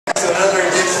another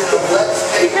edition of Let's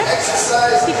Take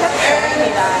Exercise and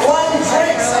Blind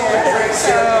Drinks. Drinks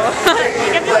here,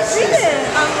 taking questions,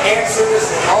 answers,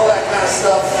 and all that kind of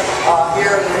stuff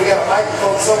here. And we got a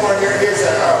microphone somewhere here. Here's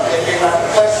a, if you have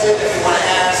a question, if you want to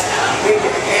ask, we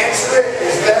can answer it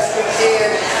as best we can.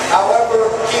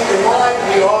 However, keep in mind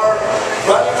we are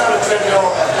running on a treadmill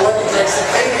at Blending Drinks and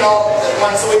hanging all at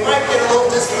once, so we might get a little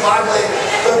discombobulated,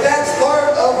 but that's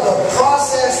part of the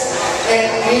process, and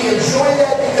we enjoy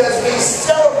that because we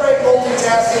celebrate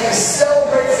multitasking, we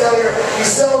celebrate failure, we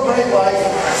celebrate life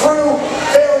through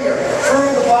failure, through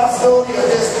the possibility of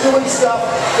just doing stuff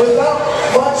without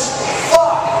much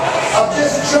thought, of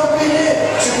just jumping in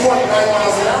 2.9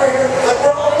 miles an hour here, but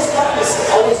we're always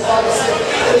cognizant,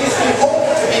 at least we hope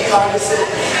to be cognizant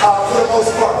for the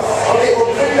most part. Okay, we're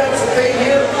putting up some paint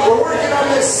here. We're working on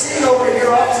this scene over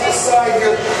here off to the side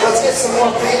here. Let's get some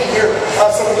more paint here.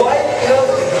 Some light, you know,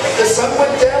 the sun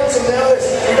went down, so now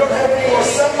we don't have any more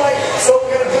sunlight, so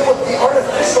we're going to deal with the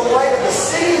artificial light of the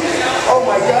city. Oh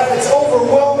my God, it's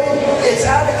overwhelming. It's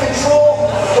out of control,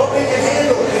 but we can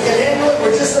handle it. We can handle it.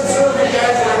 We're just observing,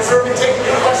 guys. We're observing, taking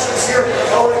your questions here.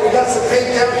 All right, we got some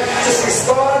paint down. Just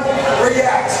respond,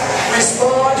 react.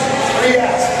 Respond,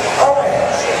 react. All right,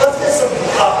 let's get some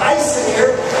ice in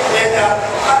here. And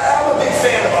I'm a big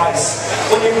fan of ice.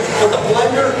 When you with a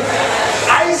blender,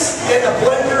 ice and a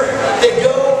blender, they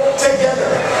go together.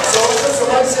 So let's put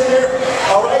some ice in there.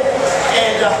 All right,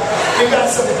 and we've got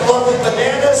some lovely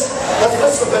bananas. Let's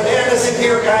put some bananas in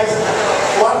here, guys.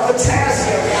 A lot of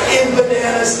potassium in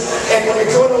bananas. And when you're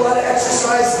doing a lot of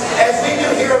exercise, as we do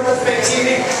here on Let's Make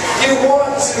TV, you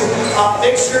want to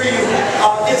make sure you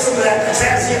get some of that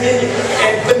potassium in you.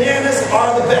 And bananas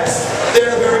are the best. They're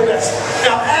the very best.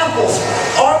 Now, apples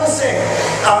are the same.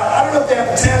 I don't know if they have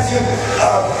potassium.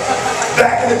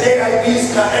 Back in the day, I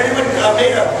used, everyone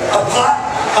made a pot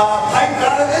pipe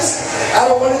out of this.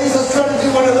 Out of one of these, let's try to do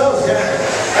one of those. Yeah.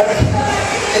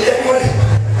 And anyone,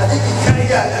 I think you kind of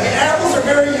got it. I mean, apples are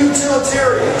very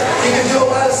utilitarian. You can do a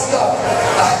lot of stuff.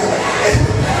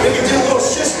 We can do little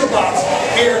shish kebabs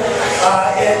here,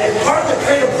 and part of the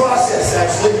creative process,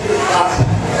 actually.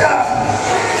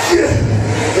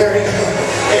 There we go.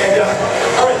 And,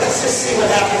 all right, let's just see what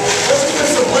happens. Let's just put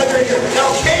some blender in here.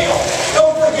 Now, kale.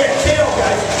 Don't forget kale,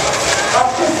 guys.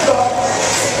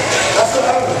 That's what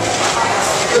I'm doing.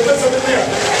 Let's put some in there.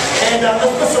 And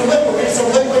let's put some liquid. Get some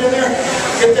liquid in there.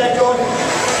 Get that going.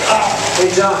 Hey,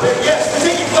 John. Yes,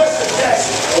 we're taking questions. Yes.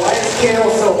 Why is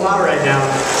kale so hot right now?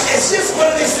 It's just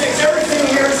one of these things. Everything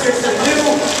here is just a new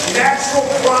natural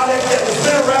product that has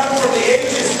been around from the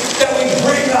ages that we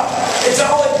bring up. It's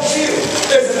all in queue.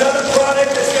 There's another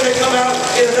product that's going to come out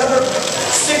in another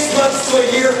 6 months to a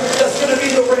year that's going to be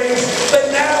the range.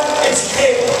 But now it's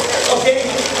kale. Okay?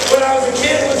 When I was a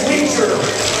kid, it was wheat germ.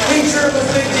 Wheat germ was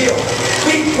a big deal.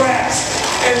 Wheatgrass.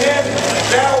 And then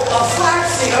now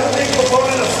flaxseed. I'm a big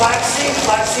proponent of flaxseed.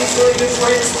 Flaxseed's really good for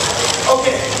you.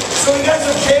 Okay, so we got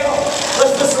some kale.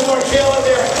 Let's put some more kale in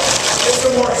there. Get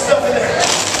some more stuff in there.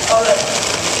 All right.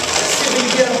 Let's see if we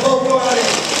can get them both going on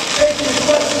here. Taking the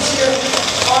questions here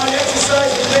on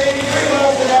exercise with 83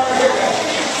 miles an hour here.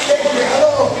 Taking it.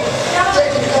 Hello.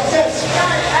 Taking it. Yes.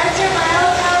 John, as your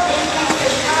miles health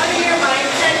increases, how do your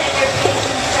mindset and your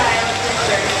thinking style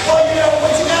differ? Well, you know,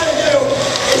 what you gotta do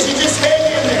is you just hang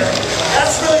in there.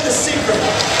 That's really the secret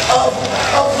of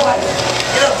life.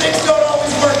 You know, things don't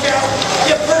always work out.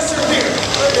 You persevere.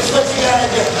 That's what you gotta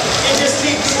do. You just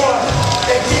keep trying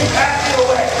and keep hacking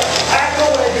away. Hack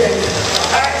away, baby.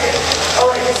 Hack it.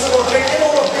 All right, get some more big, get a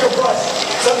little bigger brush.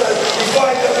 Sometimes we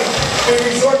find that we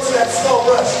resort to that small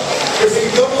brush. If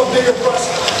you go to a bigger brush,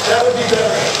 that would be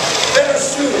better. Better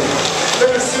suited.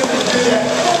 Better suited to do that.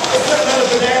 Let's put another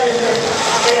banana in there.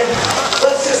 And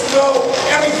let's just throw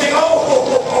everything.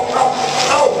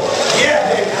 Oh, yeah,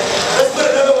 baby. Let's put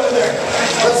another one in there.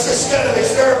 Let's just kind of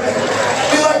experiment.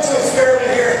 We like to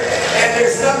experiment here, and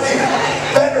there's nothing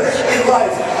better in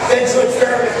life than to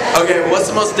experiment. Okay, what's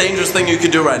the most dangerous thing you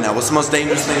could do right now? What's the most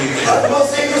dangerous thing you could do? The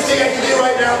most dangerous thing I can do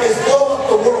right now is blow up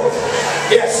the world.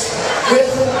 Yes, with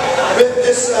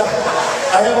this,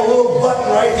 I have a little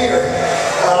button right here.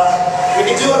 We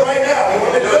can do it right now. You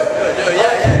want to do it?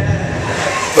 Yeah.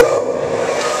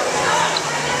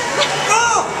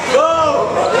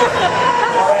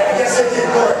 Alright, I guess it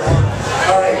didn't work.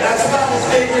 Alright, that's about as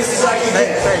dangerous as I can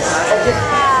get. Okay,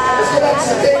 let's go back to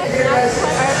the paper here, guys.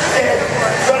 And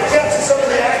try to capture some of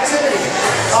the activity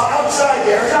outside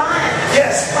there. John,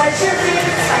 Yes. what's your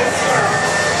favorite Spice Girl?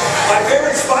 My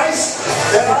favorite spice?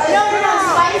 No,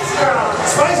 Spice Girl.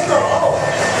 Spice Girl, oh.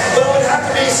 Well, it would have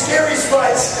to be Scary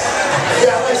Spice.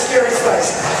 Yeah, I like Scary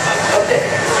Spice. Okay.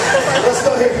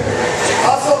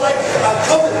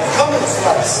 Coming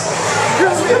spice.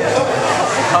 That's good.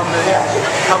 Coming I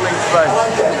spice.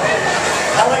 like that.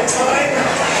 I like thyme,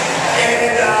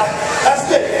 and that's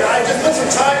good. You know, I just put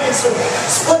some thyme in some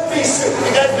split pea soup.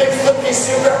 You guys make split pea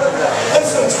soup ever? Put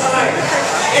some thyme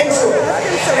into it,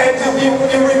 and you'll be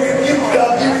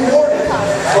rewarded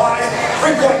by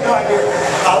 3.9 here.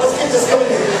 Let's get this going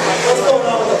here. What's going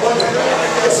on with the blender?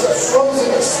 It's frozen,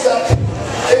 it's stuck.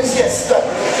 Things get stuck.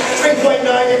 3.9,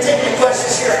 you're taking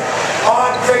questions here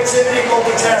on creativity,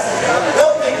 multitasking,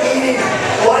 healthy eating,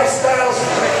 lifestyles,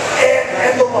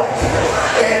 and the like.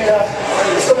 And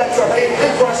let's go back to our big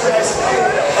question, guys.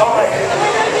 All right,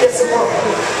 get some more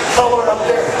color up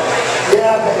there.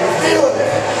 Yeah, baby, feeling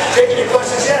it. Taking your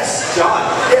questions, yes? John.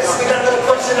 Yes, we got another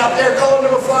question up there. Color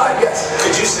number 5, yes.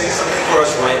 Could you sing something for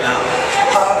us right now?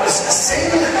 Sing?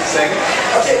 Sing.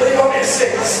 Okay, what do you want me to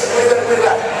sing? What do you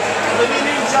got? Olivia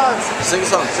Newton-John. Sing a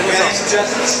song. Sing a Any song.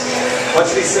 suggestions? What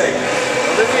should he sing?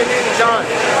 Olivia Newton-John.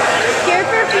 Here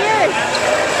for Fears.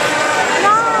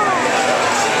 No.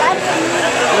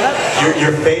 That's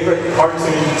Your favorite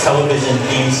cartoon television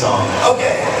theme song.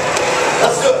 Okay,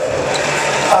 let's do it.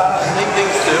 Sing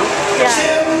things too.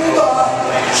 Kimba,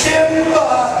 Kimba,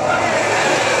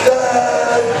 the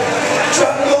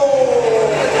jungle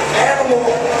animal.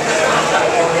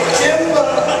 Kimba,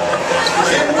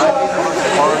 Kimba,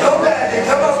 come back here,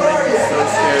 come up, where are you?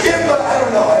 Kimba, I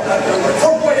don't know, I'm not doing it.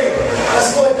 4.8, let's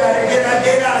slow it down here,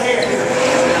 get out of here.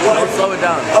 What? Slow it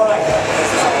down. All right,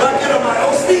 not get on my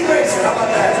own speed racer, how about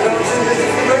that?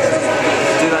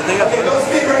 Dude, I think Okay, go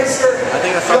speed racer. I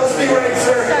think I saw Go speed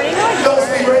racer. Go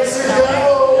speed racer,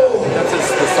 go. That's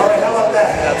his. All right, how about that?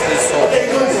 That's his soul. Okay,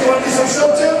 good. You want to do some show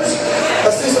tunes?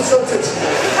 Let's do some show tunes.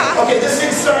 Okay, this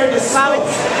thing's starting to Wow,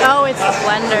 slow. it's a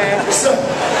blender.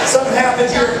 Something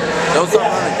happened here. Don't stop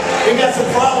running. We got some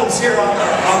problems here on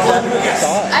Blender. Yes.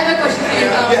 I have a question for you.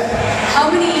 Yeah. How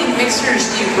many mixers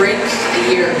do you break a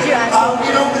year?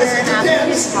 You know, it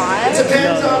depends. It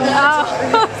depends on that.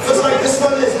 Oh. Looks like this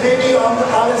one is maybe on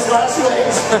its last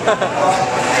legs.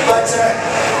 But,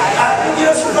 you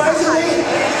know, surprisingly,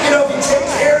 you know, if you take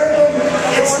care of them,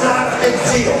 it's not a big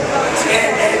deal.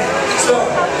 And so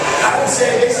I would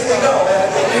say basically no.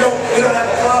 We don't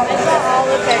have a problem with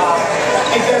that.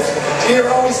 Because we are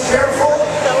always careful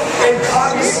and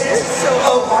cognizant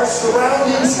of our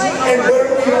surroundings and where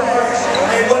we are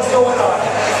and what's going on.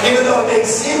 Even though it may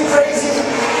seem crazy,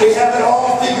 we have it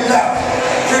all figured out.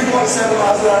 3.7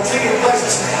 miles an hour. Taking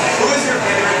questions. Who is your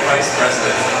favorite vice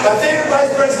president? My favorite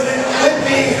vice president would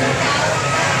be.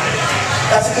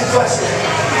 That's a good question.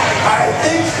 I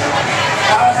think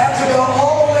I would have to go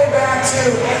all the way back to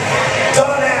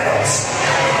Don Adams.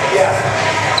 Yeah.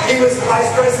 He was the vice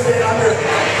president under,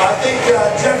 I think,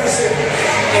 Jefferson.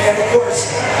 And of course,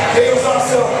 he was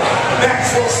also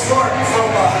Maxwell Smart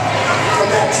from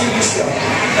that TV show.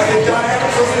 I think Don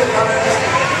Adams was it. Don Adams.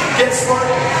 Get Smart.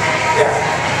 Yeah.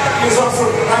 He was also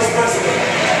the vice president.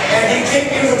 And he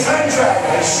was a time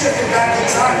traveler. He shifted back in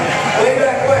time, way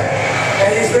back when.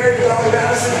 And he's married to Dolly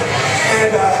Madison.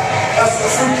 And that's the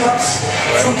fruit cups,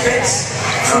 fruit cakes,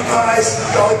 fruit pies.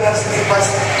 Dolly Madison is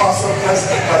also vice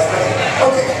president.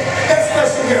 Okay, next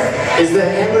question here. Is the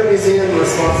Hammer Museum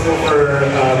responsible for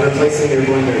replacing your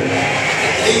blender?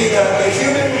 The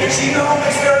human genome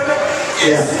experiment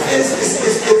is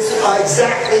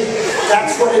exactly,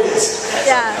 that's what it is.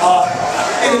 Yeah.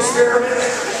 An experiment,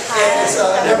 and it's a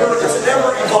never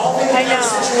evolving kind of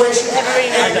situation.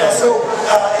 And so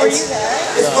it's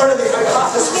part of the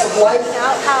hypothesis of life,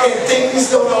 and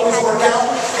things don't always work out,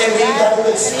 and we got to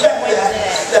expect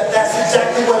that's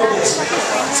exactly what it is.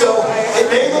 So it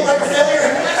may look like a failure,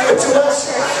 but to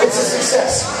us, it's a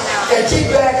success. And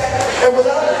keep back, and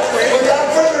without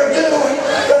further ado,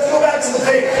 let's go back to the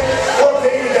painting. More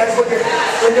painting, guys.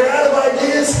 When you're out of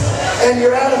ideas and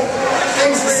you're out of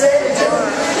things to say and do,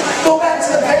 go back to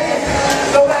the painting.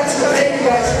 Go back to the painting,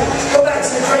 guys. Go back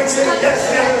to the creativity. Yes,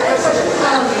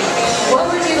 What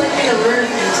would you like me to learn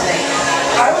from you today?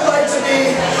 I would like to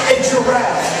be a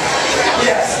giraffe.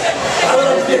 Yes. I would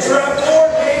like to be a giraffe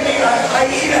or maybe a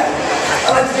hyena.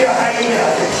 I'd like to be a hyena.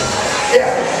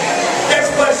 Yeah. Next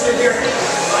question here.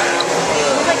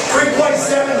 3.7,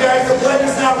 guys. The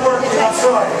blender's not working. I'm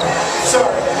sorry.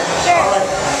 Sorry. All right.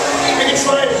 We can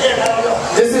try it again. I don't know.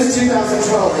 This is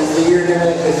 2012. Is the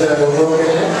world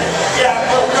gonna end? Yeah,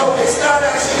 well, no, it's not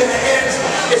actually going to end.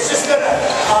 It's just going to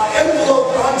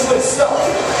envelope onto itself.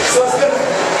 So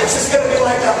it's just going to be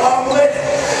like an omelet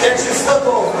that you flip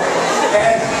over.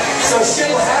 And so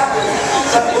shit will happen,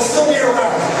 but we'll still be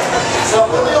around. So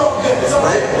we'll be all good. It's all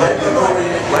right.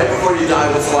 Right before you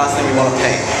die, what's the last thing you want to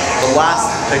paint? The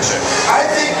last picture. I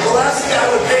think the last thing I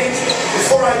would paint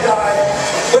before I die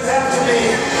would have to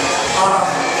be,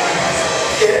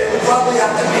 it would probably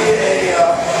have to be a,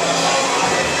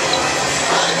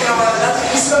 that's a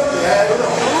piece of something. I don't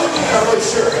know. I'm not really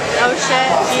sure. Oh shit,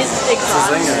 he's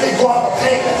exhausted. Just a big blob of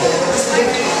pain. I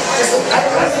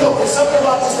don't know. There's something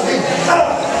about just a big,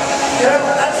 you know,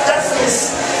 that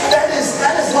is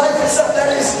life itself.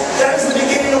 That is the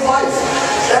beginning of life.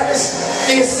 That is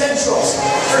the essentials.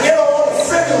 Forget all the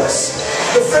frivolous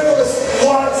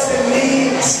wants and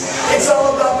needs. It's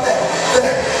all about the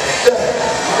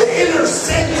inner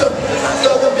sanctum,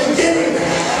 the beginning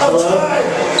of time.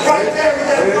 Right there with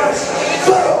that brush.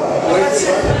 Boom! That's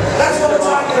it. That's what I'm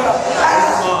talking about.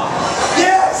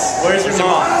 Yes! Where's your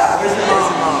mom? Where's your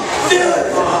mom? Feel it!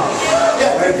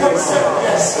 Yeah, 3.7,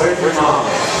 yes. Where's your mom?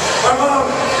 My mom.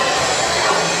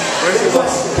 Where's your mom?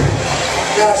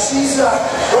 Yeah, she's,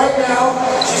 right now,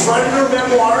 she's writing her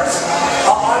memoirs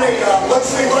on a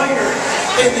luxury liner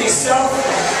in the south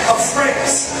of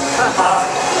France,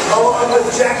 along with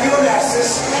Jackie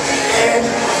Onassis and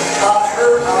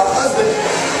her husband,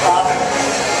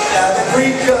 the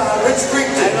Greek, rich Greek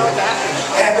dude.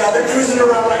 And they're cruising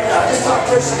around right now. I just talked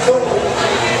to her,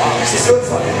 she's doing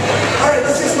fine. All right,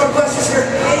 let's get some more questions here.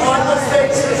 Let's take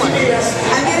CBS.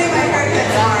 I'm getting my haircut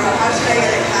tomorrow. How should I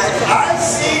get it cut?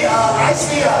 I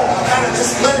see, kind of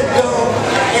just let it go,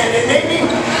 and maybe,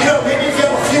 you know, maybe if you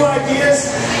have a few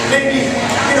ideas, maybe,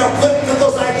 you know, put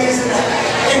those ideas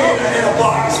in a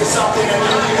box or something, and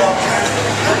you know,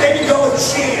 maybe go with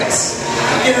chance,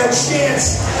 you know,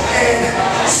 chance and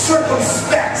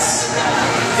circumspects,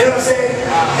 you know what I'm saying?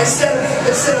 Instead of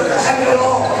having it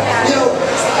all, you know,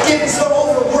 getting so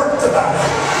overworked about it,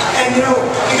 and you know,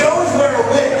 you can always wear a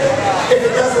wig if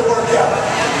it doesn't work out.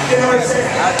 You know what I'm saying?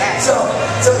 Okay. So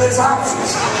there's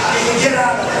options. You can get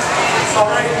out of it. All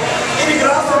right? And you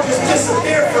can also just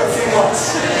disappear for a few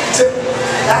months. Too.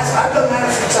 I've done that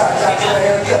a few times after my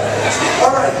haircut.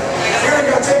 All right. Here we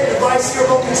go. Take advice here.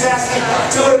 Multitasking.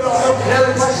 Do it all.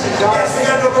 Another question, John. Yes, we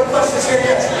got no more questions here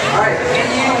yet. All right.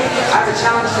 I have a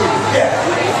challenge for you. Yeah.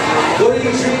 What do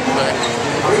you drink?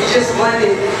 Or you just blend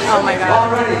it Oh my God.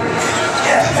 while running?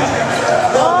 Yeah.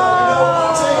 No,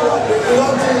 I'll tell you what. We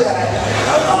don't do that.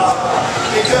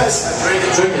 Because Drink it.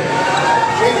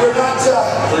 we're not,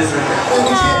 Please drink it.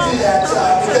 we can't do that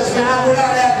because we're not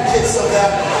advocates of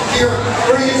that. Here,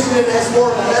 we're using it as more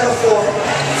of a metaphor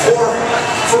for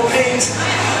paint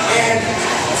and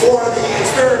for the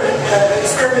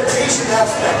experimentation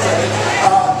aspect of it.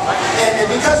 And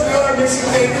because we are mixing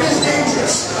paint, it is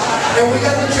dangerous. And we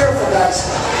got to be careful, guys,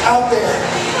 out there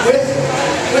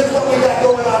with what we got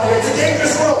going on here. It's a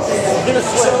dangerous world, people.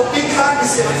 So be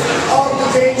cognizant of the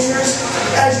dangers,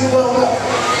 as you well know.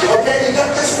 Okay, you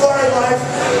got this far in life.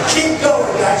 Keep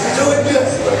going, guys. You're doing good.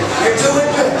 You're doing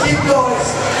good. Keep going.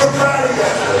 We're proud of you.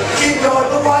 Keep going,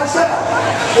 but watch out.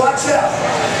 Watch out.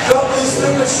 Don't do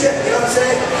stupid shit, you know what I'm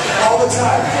saying? All the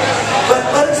time.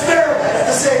 But it's bearable at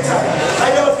the same time. I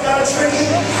know it's kind of tricky.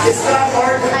 It's not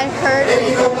hard. I've heard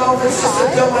Maybe you don't know if it's just a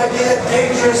dumb idea,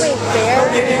 dangerous, or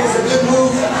maybe it was a good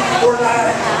move or not.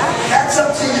 That's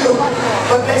up to you.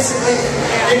 But basically,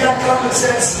 you got common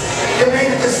sense. You made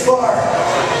it this far.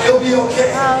 You'll be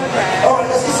okay. Okay. All right,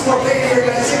 let's get some more paint here,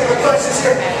 guys. Take the questions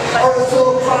here. Or the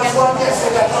little crosswalk. Yes, we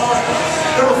got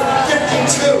number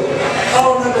 52.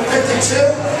 Column number 52.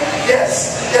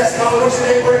 Yes. Yes, Colin, what's your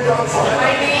name? Where are you going from?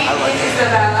 My name is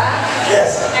Isabella,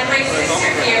 Yes. and my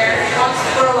sister here wants to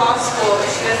go to law school, but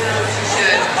she doesn't know if she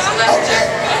should. So let her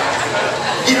Okay.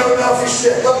 just... You don't know if you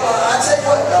should. Look, I'll tell you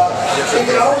what, you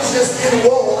can always just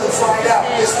enroll and find out.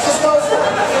 Just go for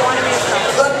it.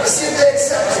 Look, see if they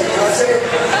accept you, you know what I'm saying?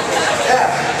 Yeah.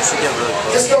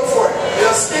 Just go for it. You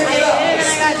know, speak it up.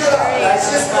 Speak it up, guys.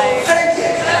 Just fake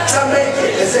it to make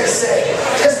it, as they say.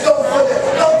 Just go for it.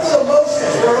 Go for the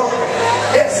motions, girl.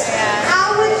 Yes.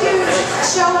 How would you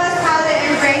show us how to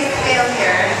embrace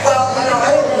failure? Well, you know,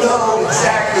 I don't know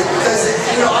exactly because,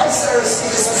 you know, I sort of see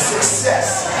this as success.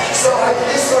 So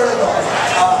it's sort of a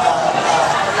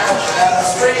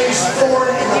strange thorn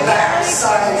in the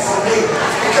backside for me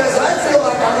because I feel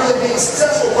like I'm really being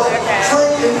successful, but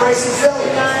through embracing failure.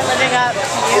 Not living up.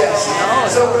 Yes.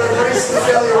 So we're embracing the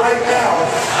failure right now,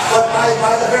 but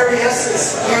by the very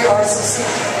essence, we are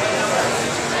succeeding.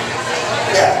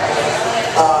 Yeah.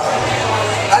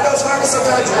 I know it's hard to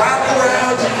sometimes wrap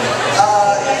around, you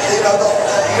know,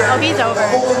 he's over. the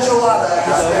whole enchilada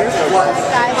aspect of life.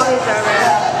 Guys, But, he's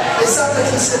over. it's something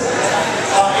to consider.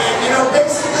 And, you know,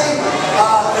 basically,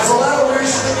 there's a lot of weird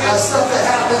stuff that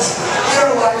happens in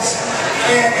our lives,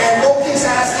 and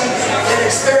multitasking and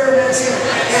experimenting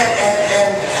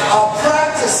and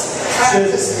practicing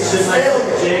failure.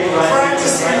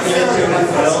 Practicing failure.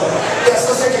 Yes,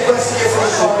 let's take a question here from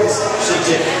She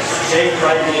did. Jake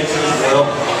writing into his will.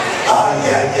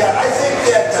 Yeah, I think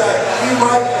that you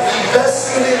might be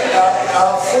best suited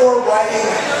for writing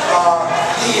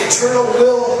the eternal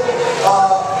will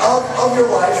of your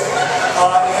life.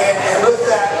 And with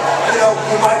that, you know,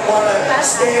 you might want to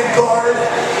stand guard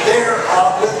there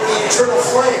with the eternal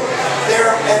flame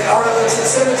there at Arlington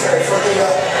Cemetery for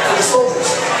the soldiers.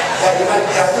 You might,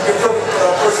 I think you're a perfect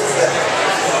person for that.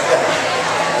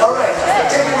 Yeah. All right,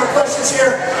 taking more questions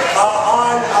here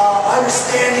on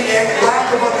understanding and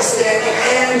lack of understanding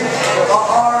and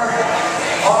our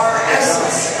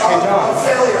essence of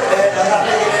failure and not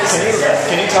making any sense.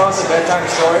 Can you tell us a bedtime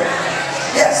story?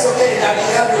 Yes, okay, now you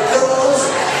have your pillows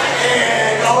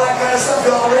and all that kind of stuff.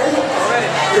 You all ready? Ready.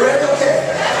 You ready? Okay.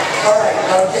 All right,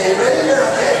 okay, you ready? You're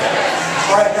okay.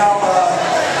 All right, now,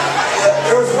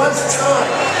 there was once a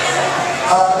time,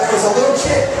 there was a little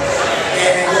kid,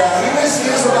 and he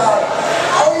was about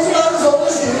as old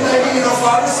as you, maybe, 5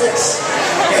 or 6,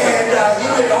 and he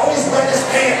would always wet his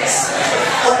pants,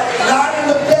 but not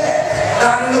in the bed,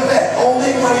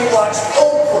 only when he watched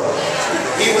Oprah,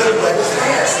 he would have wet his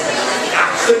pants.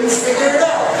 Couldn't figure it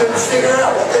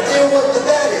out what the deal with the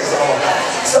bed is all about.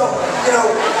 So, you know,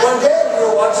 one day we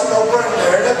were watching Oprah and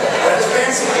there to wet his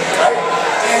pants again, right?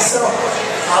 And so,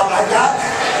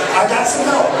 I got some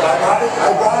help.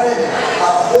 I brought in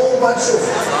a whole bunch of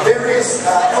various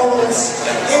elements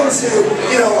into,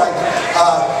 you know, like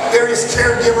various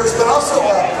caregivers, but also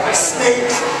snake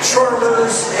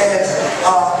charmers and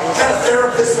kind of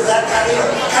therapists for that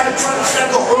kind of trying to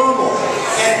sound herbal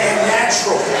and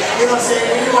natural. You know what I'm saying?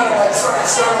 We want to like start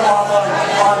them off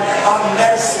on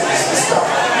medicines and stuff.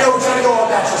 You know, we're trying to go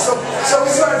all natural. So we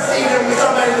started feeding them. We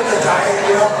thought about it in their diet,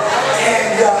 you know,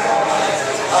 and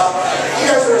you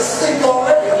guys are asleep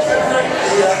already. Okay, great.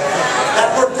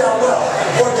 That worked out well.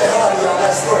 Bored the hell out of you on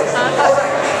that story. All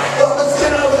right. Well, let's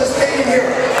get on with this painting here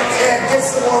and get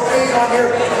some more paint on here.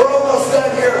 We're almost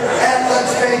done here at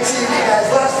Let's Paint TV, guys.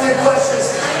 Last minute questions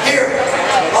here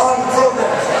on the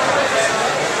program.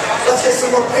 Let's get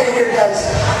some more paint here, guys.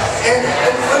 And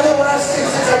one of the last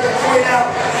things that I can point out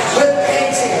with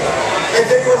painting, if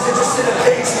anyone's interested in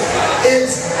painting,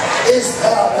 is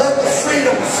let the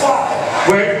freedom fly.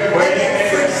 Where do you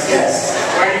make your Yes.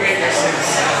 Where do you make your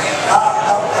sense?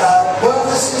 Well,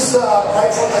 this is right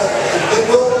from the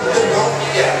Goodwill.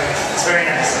 Yeah. It's very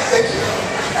nice. Thank you.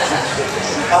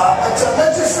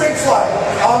 Let your freak fly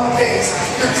on the page,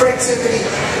 your creativity.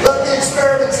 Let the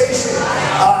experimentation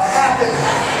happen.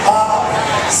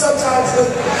 Sometimes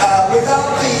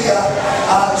without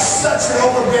such an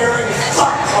overbearing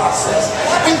thought process.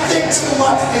 We think too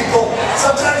much, people.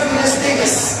 Sometimes we just need to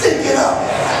stink it up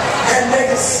and make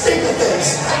a stink of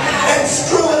things and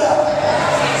screw it up.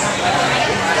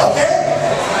 Okay?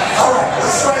 All right,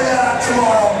 let's try that out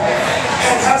tomorrow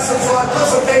and have some fun. Put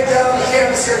some paint down on the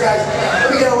canvas here, guys.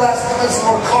 Let me get a last look at some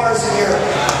more cars in here.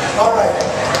 All right.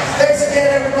 Thanks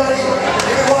again, everybody.